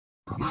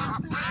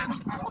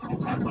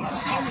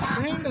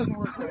Brain doesn't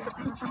work right.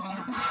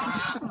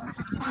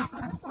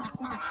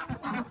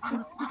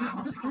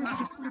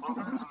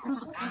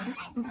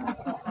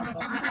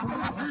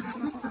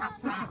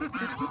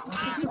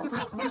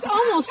 It's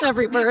almost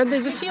every bird.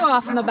 There's a few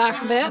off in the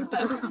back a bit,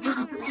 but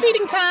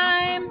feeding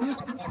time.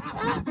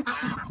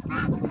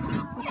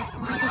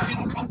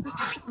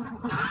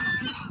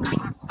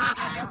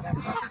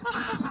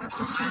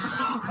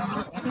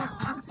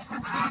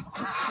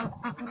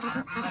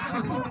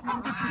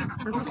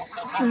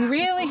 I'm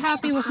really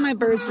happy with my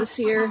birds this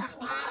year.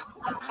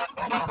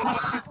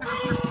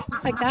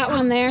 Like that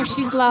one there,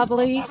 she's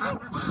lovely.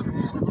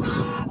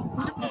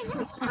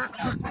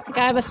 The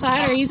guy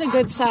beside her, he's a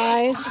good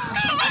size.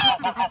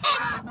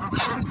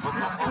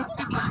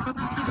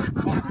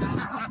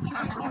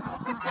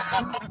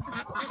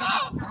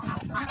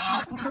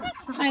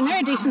 And they're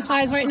a decent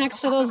size right next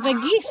to those big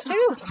geese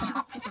too.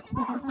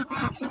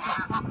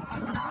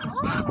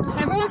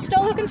 Everyone's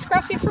still looking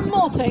scruffy from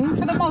molting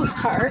for the most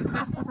part.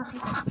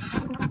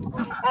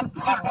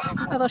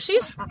 Although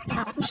she's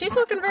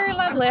looking very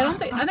lovely.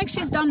 I think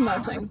she's done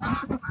molting.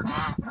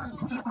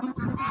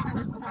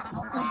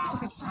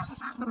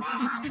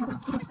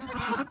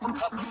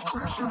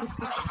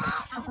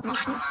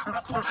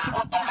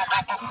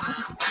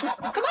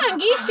 Come on,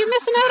 geese, you're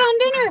missing out on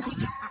dinner.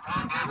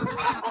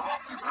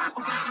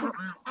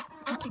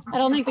 I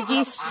don't think the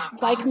geese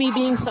like me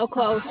being so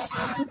close.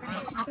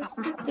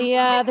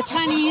 The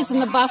Chinese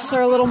and the buffs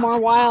are a little more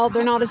wild.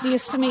 They're not as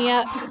used to me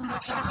yet.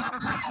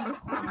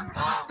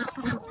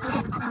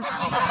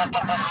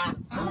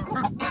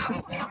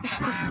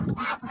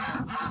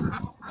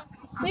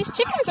 These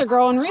chickens are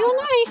growing real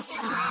nice.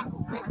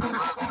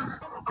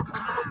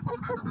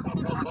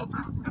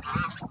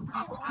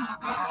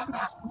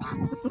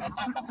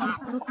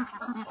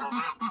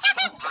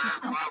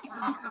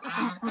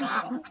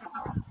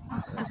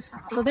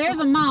 So there's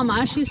a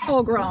mama, she's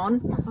full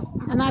grown,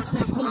 and that's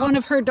one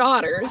of her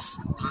daughters.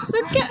 So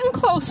they're getting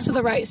close to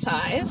the right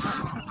size.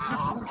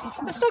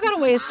 They still got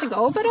a ways to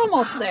go, but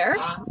almost there.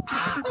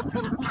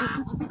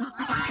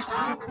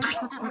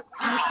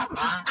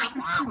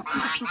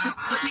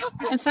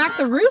 In fact,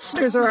 the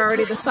roosters are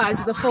already the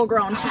size of the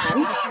full-grown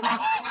hen.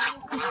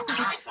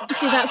 You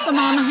see, that's the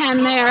mama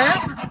hen there,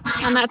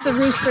 and that's a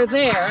rooster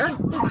there.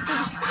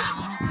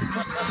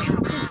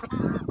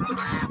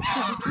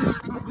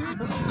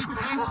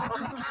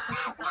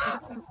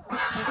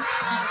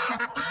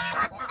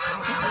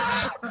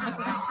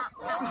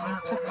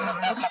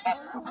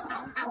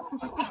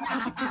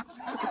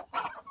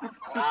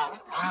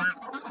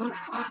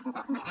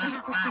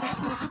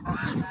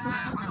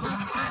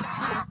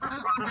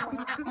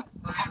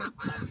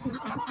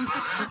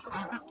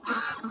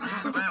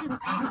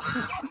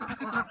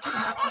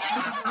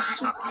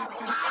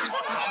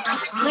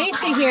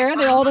 Lacey here,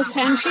 the oldest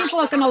hen, she's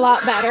looking a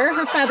lot better.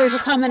 Her feathers are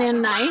coming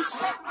in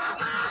nice.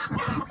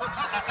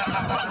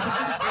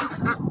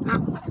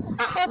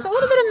 Yeah, it's a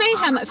little bit of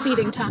mayhem at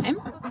feeding time.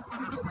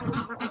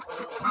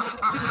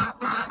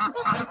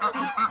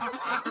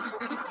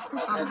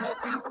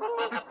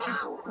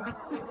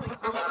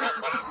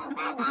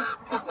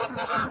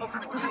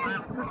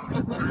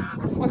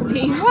 We're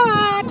being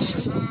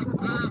watched.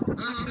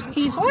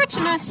 He's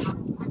watching us.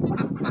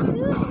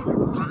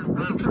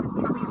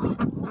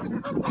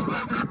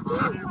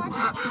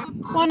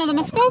 One of the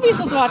Muscovies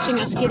was watching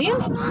us, Gideon.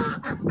 Oh,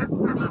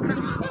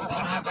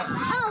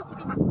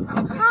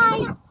 hi.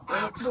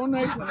 They look so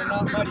nice when they're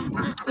not muddy.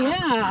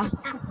 Yeah.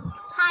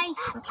 Hi.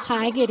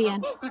 Hi,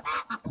 Gideon.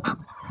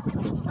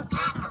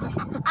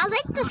 I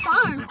like the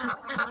farm.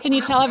 Can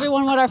you tell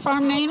everyone what our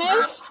farm name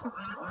is?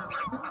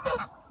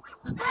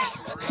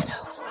 Grace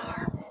Meadows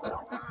Farm.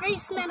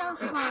 Grace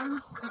Meadows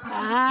Farm.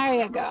 There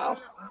you go.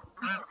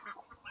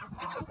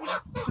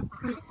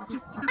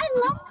 I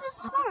love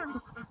this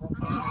farm.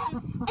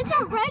 It's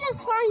our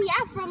reddest farm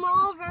yet from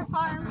all of our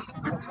farms.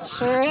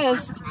 Sure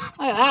is. Look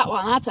at that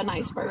one. That's a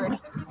nice bird.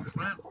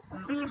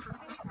 When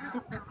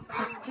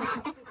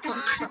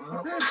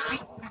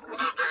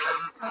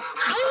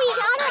we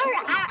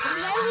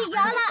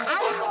got our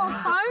actual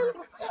farm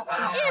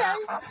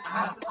is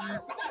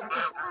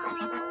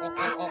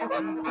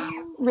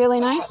Really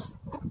nice.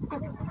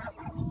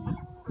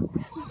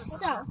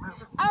 so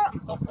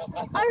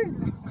our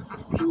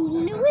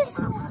newest,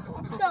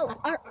 so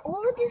our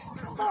oldest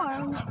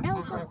farm,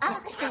 also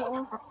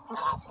actual,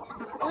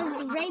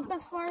 was right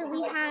before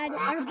we had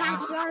our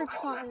backyard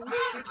farm.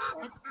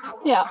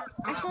 Yeah.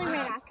 Actually,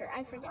 right after.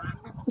 I forget.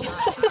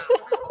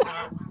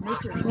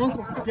 Mr.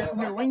 Trunkle's getting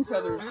their wing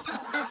feathers.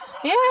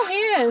 Yeah, he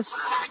is.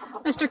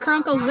 Mr.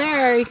 Crunkle's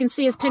there. You can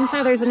see his pin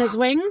feathers in his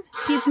wing.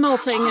 He's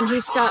molting, and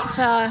he's got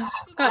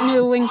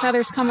new wing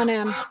feathers coming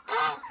in.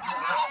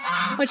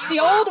 Which the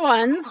old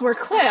ones were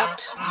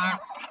clipped,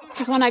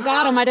 because when I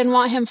got him, I didn't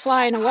want him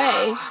flying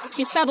away.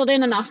 He's settled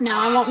in enough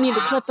now. I won't need to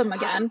clip him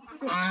again.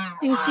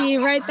 You can see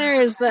right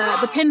there is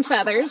the pin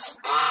feathers.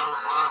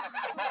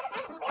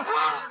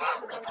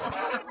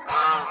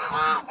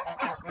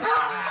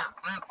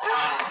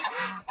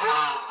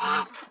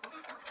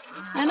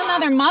 And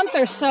another month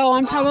or so,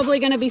 I'm probably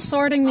going to be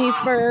sorting these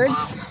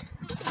birds.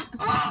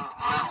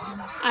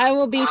 I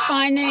will be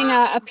finding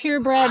a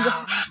purebred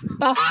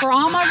buff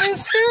Brahma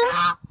rooster,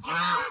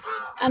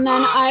 and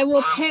then I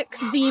will pick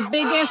the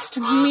biggest,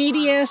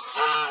 meatiest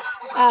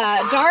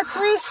dark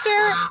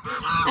rooster,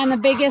 and the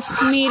biggest,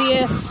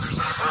 meatiest...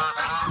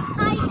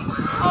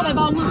 Oh, they've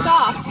all moved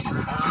off.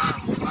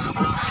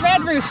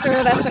 Red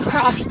rooster, that's a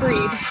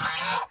crossbreed.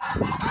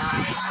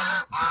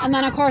 And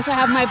then, of course, I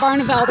have my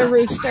Barnevelder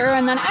rooster,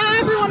 and then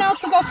everyone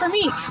else will go for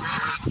meat.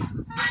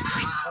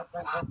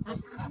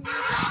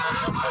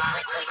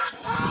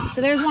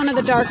 So there's one of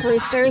the dark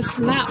roosters,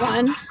 and that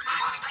one.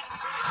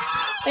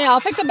 But yeah,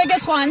 I'll pick the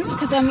biggest ones,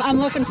 because I'm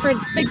looking for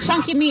big,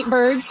 chunky meat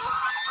birds.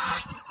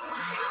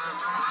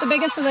 The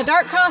biggest of the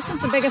dark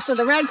crosses, the biggest of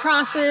the red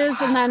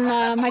crosses, and then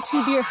my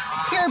two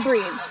pure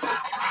breeds,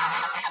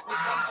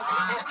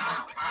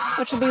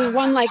 which will be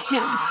one like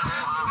him.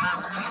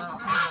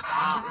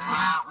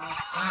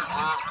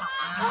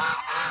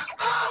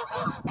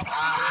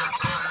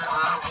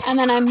 And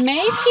then I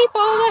may keep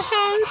all the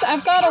hens.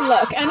 I've got to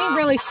look. Any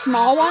really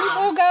small ones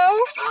will go.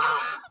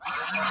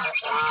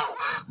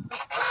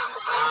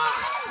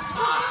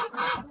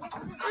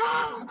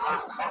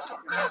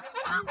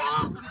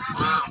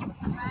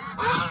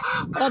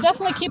 But I'll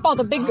definitely keep all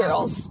the big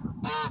girls.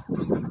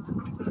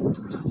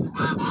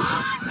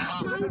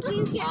 Mom, can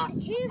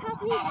you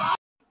help me?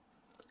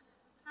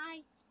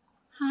 Hi.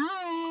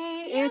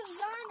 Hi. We have It's...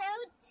 gone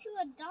out to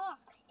a dock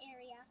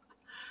area.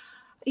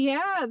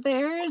 Yeah,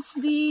 there's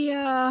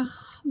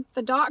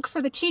the dock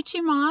for the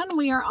Chi-Chi-Mon.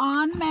 We are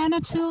on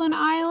Manitoulin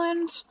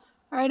Island,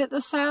 right at the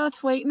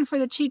south, waiting for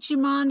the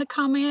Chi-Chi-Mon to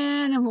come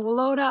in, and we'll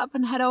load up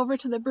and head over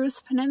to the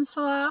Bruce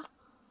Peninsula.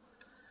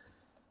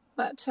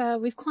 But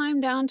we've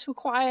climbed down to a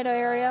quiet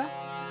area.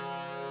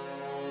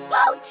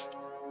 Boat!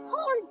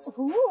 Horns!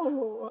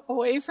 Ooh,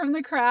 away from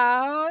the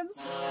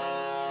crowds.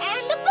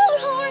 And the boat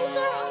horns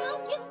are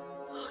honking!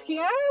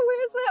 Yeah,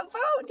 where's that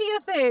boat, do you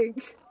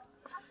think?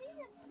 I think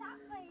it's that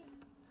way.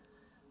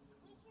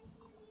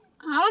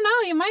 I don't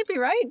know, you might be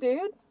right,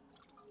 dude.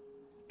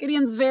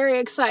 Gideon's very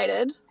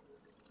excited.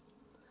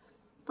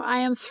 But I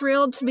am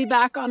thrilled to be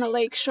back on a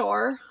lake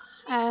shore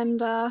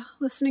and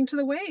listening to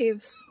the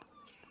waves.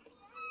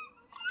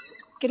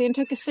 Gideon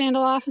took his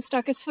sandal off and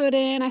stuck his foot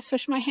in. I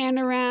swished my hand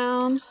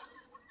around.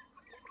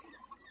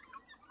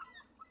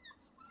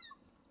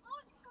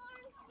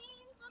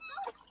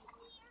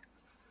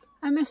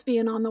 I miss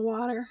being on the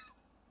water.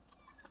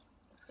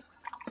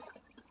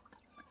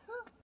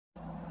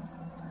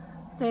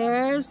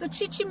 There's the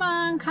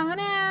Chi-Chi-Mon coming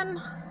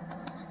in.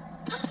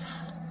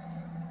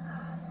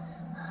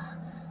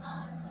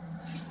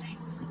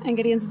 And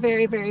Gideon's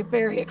very, very,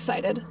 very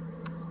excited.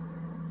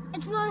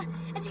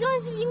 It's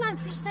going to be my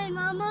first time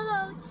on the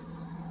boat.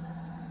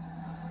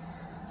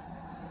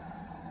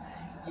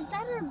 Is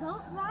that our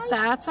boat ride?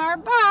 That's our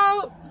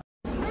boat.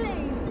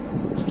 Hey.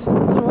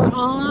 So we're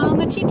on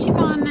the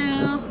Chi-Chi-Mon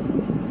now.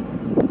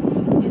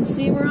 You can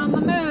see we're on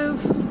the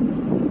move.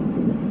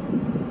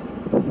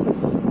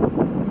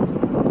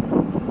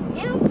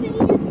 And also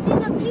you can see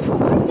the people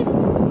working.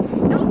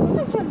 And also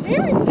that's a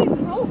very big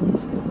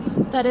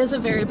rope. That is a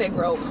very big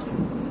rope.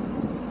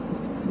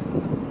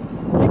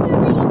 What are they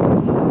going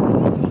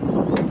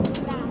to use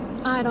for that?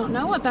 I don't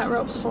know what that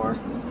rope's for.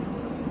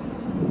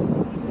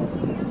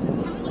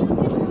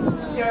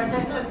 Your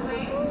attention,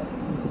 please.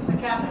 The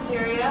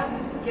cafeteria,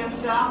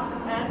 gift shop,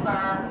 and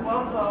bar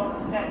will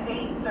close at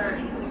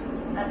 8:30.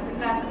 At the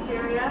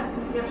cafeteria,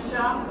 gift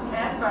shop,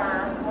 and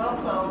bar will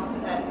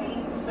close at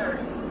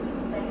 8:30.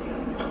 Thank you.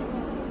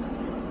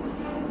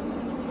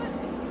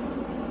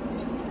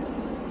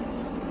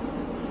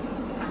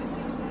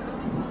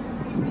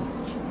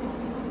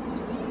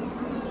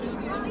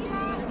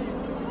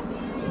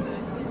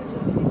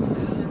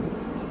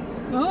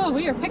 Oh,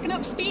 we are picking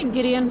up speed,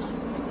 Gideon.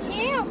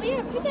 Yeah, we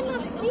are picking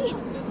up speed.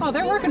 Oh,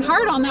 they're working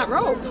hard on that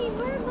rope. We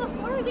were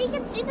before. We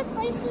can see the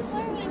places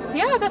where we were.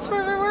 Yeah, that's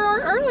where we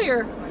were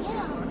earlier.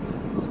 Yeah.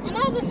 And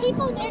now the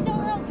people there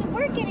don't have to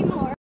work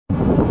anymore.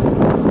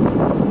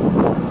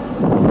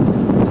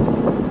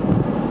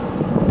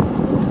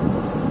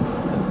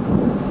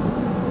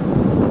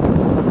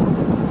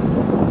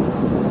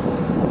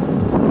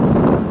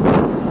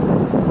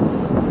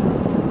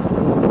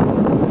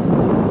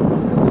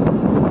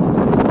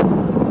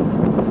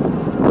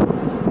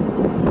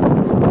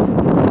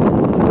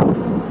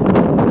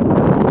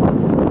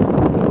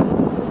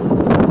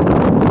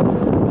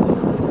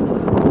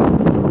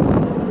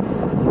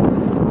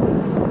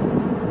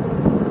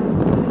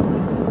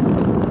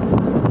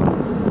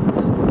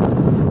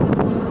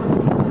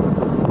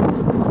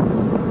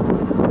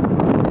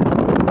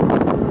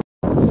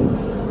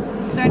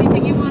 Is there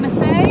anything you want to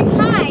say?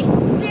 Hi,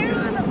 we're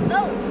on a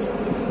boat.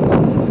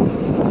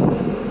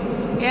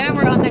 Yeah,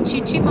 we're on the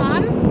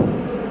Chi-Chi-Mon.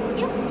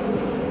 Yep.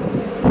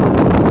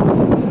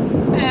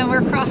 And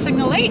we're crossing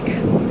the lake.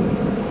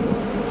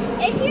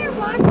 If you're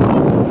watching,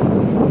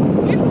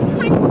 this is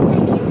my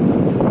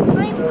second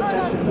time on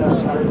a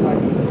boat.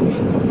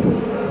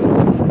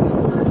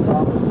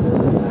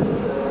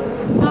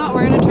 Oh,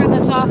 we're going to turn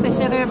this off. They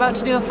about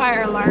to do a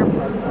fire alarm.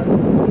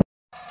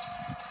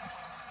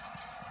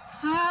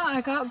 Well,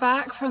 I got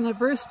back from the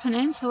Bruce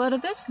Peninsula to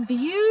this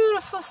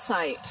beautiful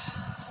site.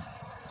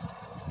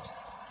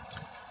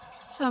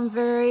 Some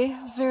very,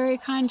 very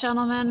kind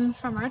gentlemen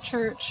from our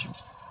church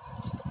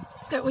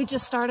that we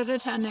just started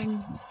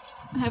attending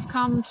have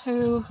come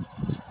to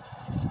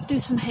do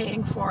some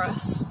haying for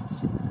us.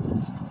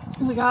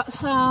 We got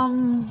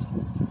some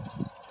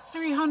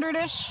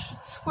 300-ish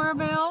square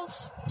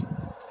bales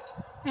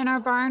in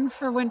our barn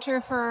for winter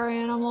for our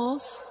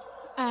animals,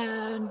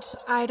 and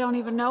I don't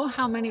even know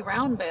how many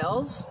round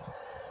bales.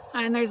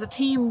 And there's a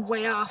team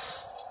way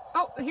off.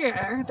 Oh,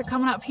 here, they're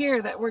coming up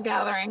here that we're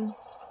gathering.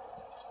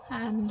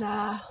 And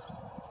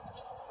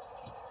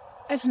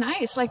it's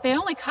nice. Like, they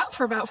only cut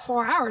for about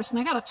 4 hours and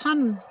they got a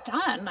ton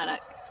done, and it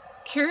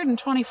cured in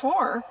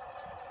 24,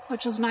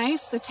 which is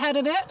nice. They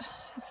tedded it.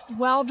 It's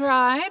well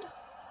dried.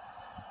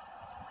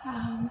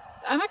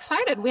 I'm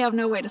excited. We have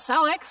no way to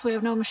sell it because we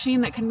have no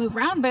machine that can move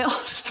round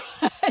bales,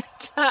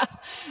 but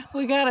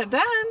we got it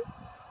done.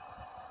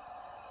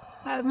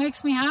 It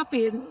makes me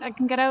happy. I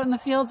can get out in the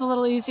fields a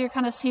little easier,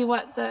 kind of see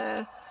what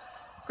the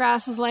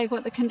grass is like,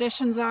 what the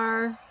conditions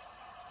are.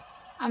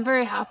 I'm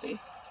very happy.